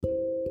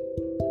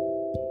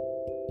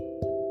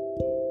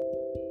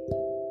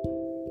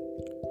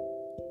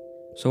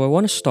So I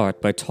want to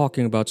start by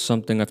talking about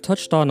something I've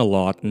touched on a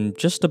lot in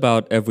just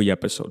about every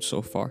episode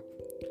so far.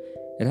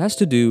 It has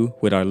to do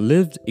with our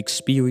lived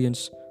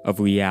experience of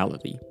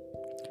reality.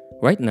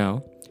 Right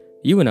now,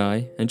 you and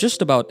I, and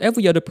just about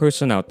every other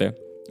person out there,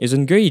 is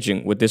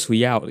engaging with this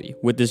reality,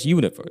 with this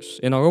universe,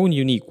 in our own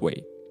unique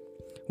way.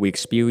 We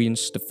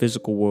experience the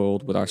physical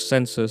world with our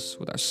senses,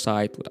 with our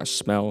sight, with our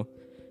smell.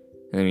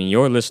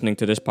 You're listening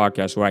to this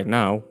podcast right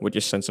now with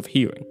your sense of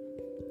hearing.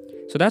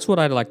 So that's what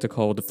I'd like to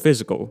call the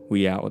physical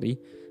reality,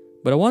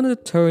 but I wanted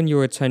to turn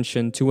your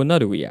attention to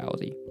another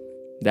reality,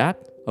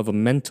 that of a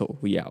mental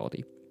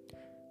reality.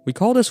 We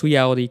call this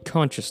reality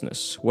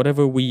consciousness,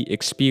 whatever we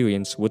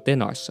experience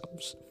within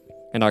ourselves.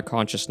 And our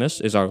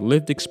consciousness is our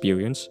lived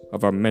experience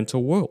of our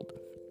mental world.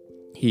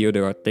 Here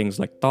there are things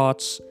like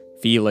thoughts,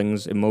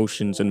 feelings,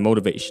 emotions, and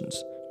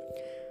motivations.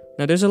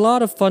 Now there's a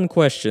lot of fun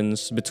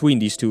questions between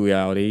these two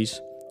realities,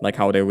 like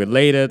how they're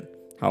related,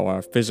 how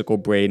our physical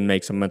brain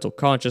makes a mental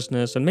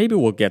consciousness, and maybe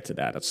we'll get to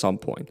that at some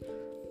point.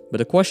 But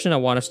the question I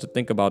want us to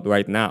think about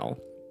right now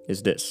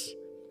is this.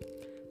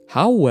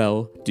 How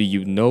well do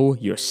you know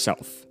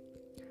yourself?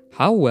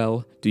 How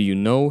well do you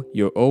know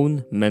your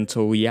own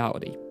mental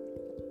reality?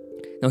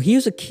 Now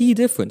here's a key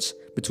difference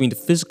between the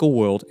physical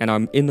world and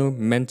our inner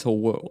mental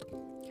world.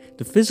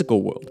 The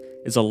physical world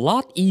is a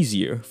lot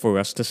easier for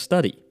us to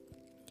study.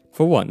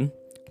 For one,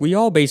 we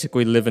all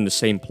basically live in the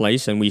same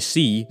place and we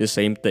see the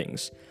same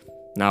things.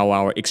 Now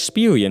our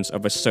experience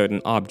of a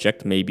certain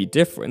object may be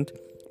different,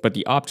 but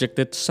the object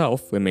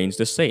itself remains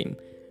the same.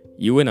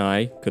 You and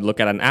I could look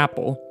at an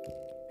apple,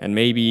 and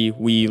maybe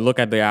we look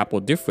at the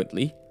apple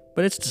differently,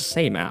 but it's the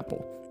same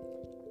apple.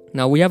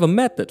 Now we have a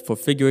method for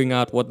figuring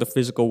out what the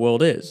physical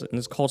world is, and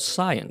it's called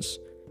science,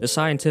 the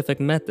scientific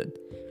method.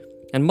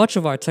 And much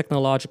of our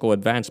technological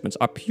advancements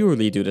are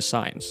purely due to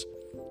science.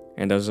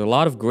 And there's a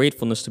lot of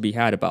gratefulness to be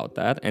had about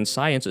that, and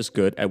science is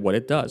good at what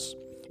it does.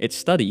 It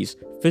studies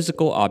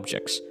physical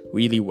objects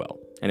really well,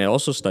 and it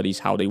also studies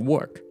how they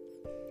work.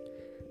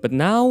 But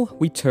now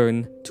we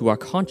turn to our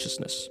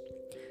consciousness.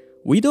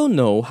 We don't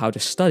know how to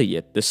study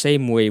it the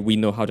same way we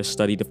know how to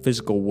study the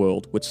physical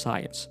world with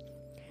science.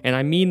 And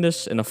I mean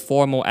this in a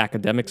formal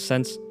academic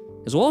sense,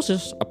 as well as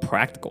just a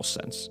practical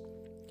sense.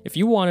 If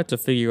you wanted to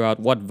figure out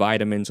what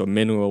vitamins or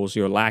minerals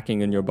you're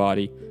lacking in your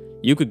body,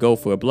 you could go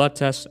for a blood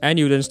test and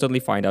you'd instantly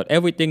find out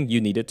everything you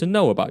needed to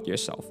know about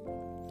yourself.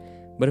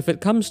 But if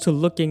it comes to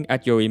looking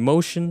at your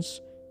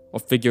emotions or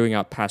figuring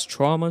out past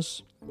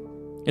traumas,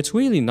 it's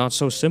really not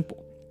so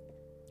simple.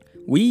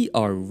 We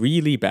are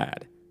really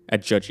bad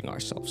at judging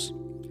ourselves.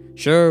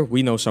 Sure,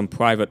 we know some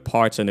private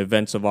parts and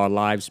events of our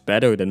lives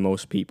better than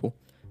most people,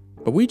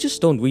 but we just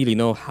don't really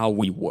know how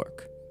we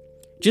work.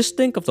 Just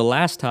think of the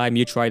last time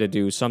you tried to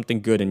do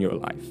something good in your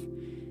life.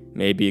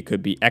 Maybe it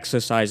could be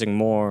exercising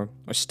more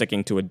or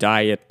sticking to a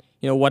diet.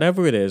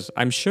 Whatever it is,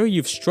 I'm sure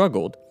you've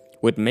struggled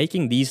with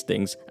making these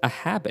things a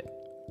habit.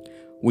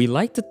 We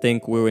like to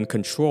think we're in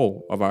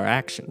control of our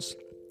actions,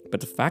 but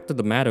the fact of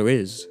the matter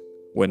is,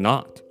 we're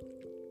not.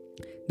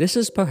 This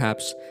is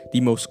perhaps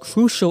the most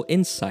crucial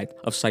insight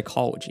of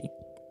psychology,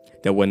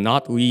 that we're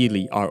not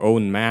really our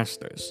own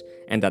masters,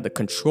 and that the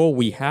control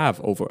we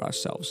have over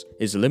ourselves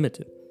is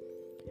limited,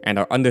 and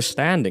our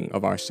understanding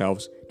of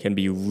ourselves can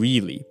be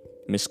really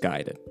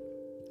misguided.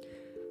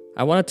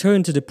 I want to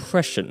turn to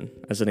depression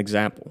as an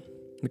example,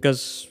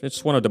 because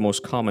it's one of the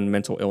most common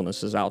mental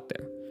illnesses out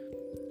there.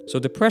 So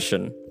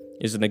depression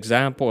is an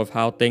example of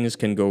how things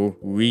can go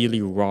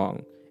really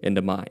wrong in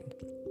the mind.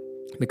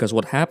 Because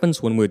what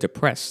happens when we're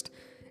depressed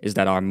is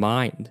that our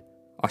mind,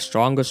 our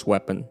strongest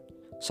weapon,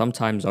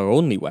 sometimes our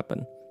only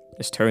weapon,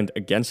 is turned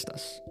against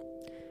us.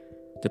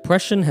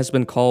 Depression has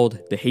been called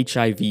the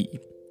HIV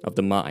of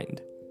the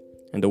mind.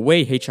 And the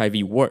way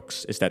HIV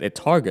works is that it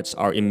targets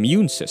our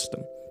immune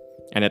system,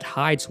 and it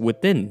hides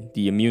within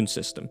the immune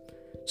system,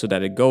 so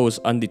that it goes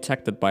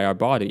undetected by our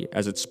body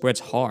as it spreads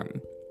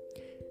harm.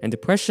 And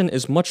depression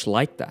is much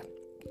like that.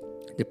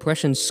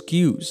 Depression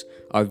skews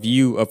our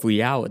view of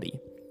reality,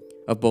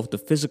 of both the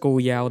physical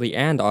reality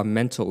and our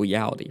mental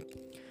reality.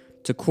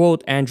 To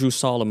quote Andrew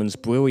Solomon's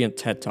brilliant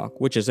TED Talk,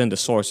 which is in the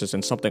sources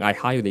and something I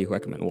highly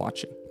recommend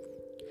watching.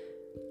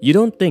 You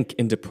don't think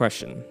in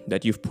depression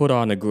that you've put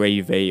on a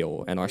gray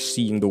veil and are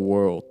seeing the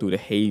world through the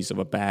haze of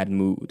a bad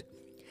mood.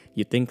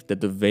 You think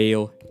that the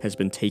veil has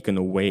been taken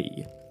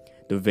away,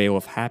 the veil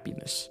of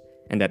happiness,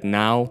 and that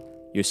now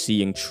you're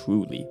seeing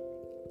truly.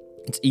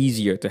 It's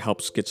easier to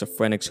help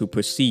schizophrenics who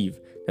perceive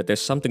that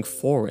there's something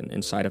foreign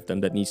inside of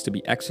them that needs to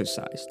be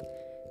exorcised.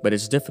 But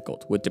it's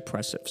difficult with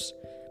depressives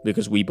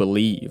because we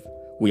believe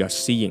we are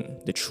seeing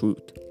the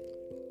truth.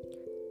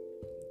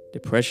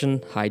 Depression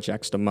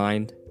hijacks the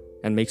mind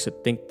and makes it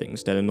think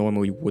things that it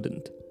normally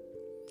wouldn't.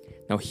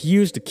 Now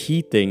here's the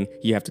key thing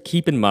you have to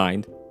keep in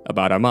mind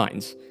about our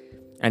minds,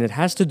 and it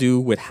has to do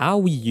with how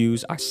we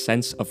use our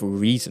sense of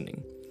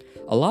reasoning.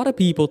 A lot of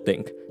people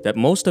think that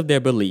most of their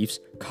beliefs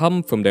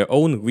come from their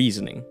own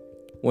reasoning,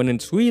 when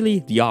it's really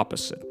the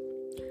opposite.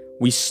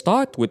 We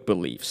start with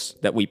beliefs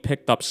that we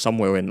picked up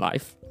somewhere in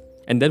life,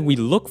 and then we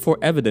look for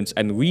evidence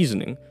and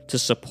reasoning to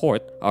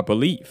support our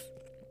belief.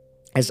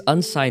 As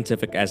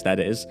unscientific as that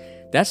is,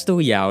 that's the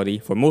reality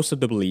for most of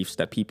the beliefs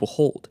that people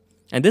hold.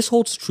 And this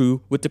holds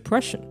true with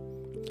depression.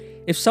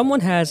 If someone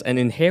has an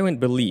inherent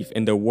belief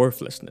in their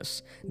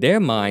worthlessness, their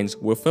minds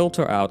will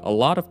filter out a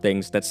lot of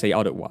things that say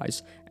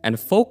otherwise and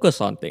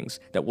focus on things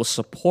that will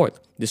support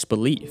this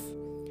belief.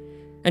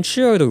 And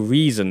sure, the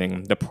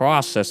reasoning, the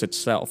process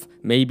itself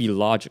may be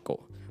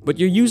logical, but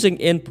you're using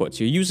inputs,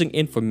 you're using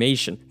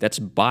information that's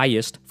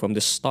biased from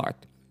the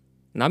start.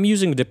 And I'm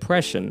using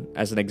depression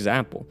as an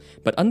example,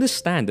 but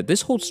understand that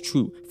this holds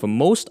true for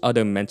most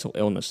other mental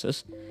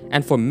illnesses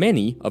and for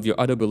many of your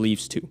other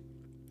beliefs too.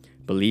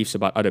 Beliefs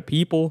about other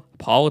people,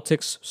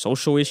 politics,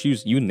 social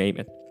issues, you name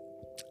it.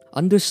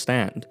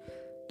 Understand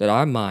that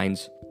our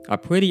minds are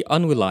pretty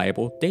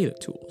unreliable data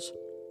tools.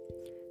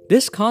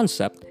 This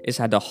concept is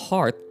at the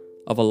heart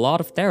of a lot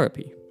of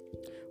therapy.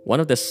 One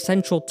of the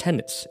central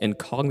tenets in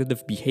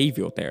cognitive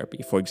behavioral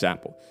therapy, for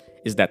example,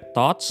 is that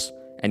thoughts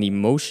and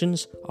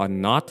emotions are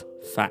not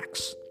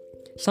facts.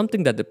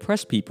 Something that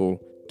depressed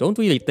people don't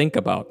really think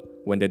about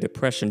when their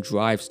depression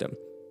drives them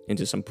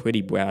into some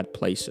pretty bad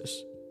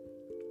places.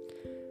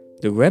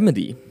 The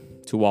remedy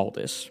to all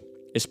this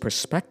is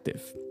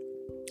perspective.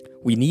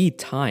 We need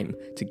time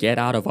to get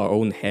out of our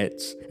own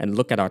heads and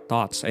look at our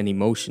thoughts and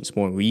emotions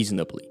more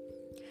reasonably.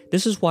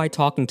 This is why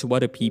talking to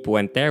other people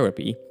and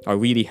therapy are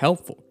really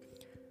helpful.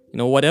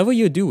 Whatever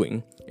you're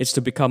doing is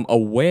to become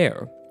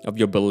aware of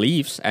your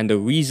beliefs and the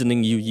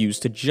reasoning you use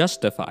to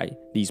justify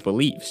these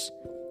beliefs.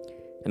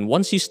 And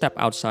once you step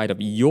outside of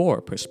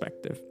your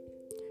perspective,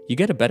 you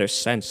get a better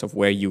sense of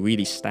where you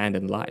really stand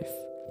in life.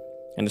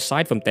 And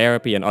aside from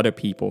therapy and other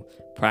people,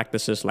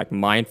 practices like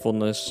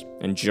mindfulness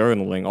and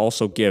journaling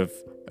also give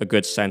a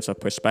good sense of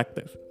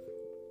perspective.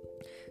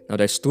 Now,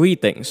 there's 3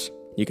 things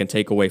you can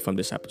take away from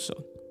this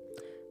episode.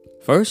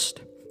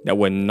 First, that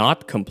we're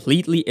not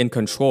completely in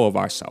control of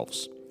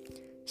ourselves.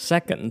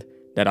 Second,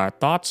 that our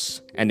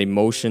thoughts and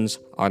emotions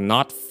are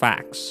not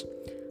facts.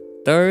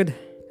 Third,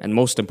 and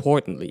most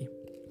importantly,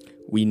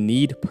 we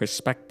need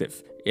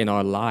perspective in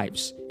our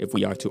lives if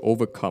we are to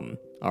overcome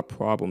our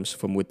problems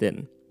from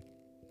within.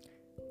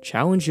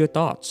 Challenge your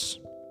thoughts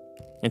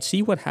and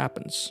see what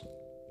happens.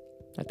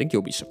 I think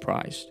you'll be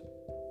surprised.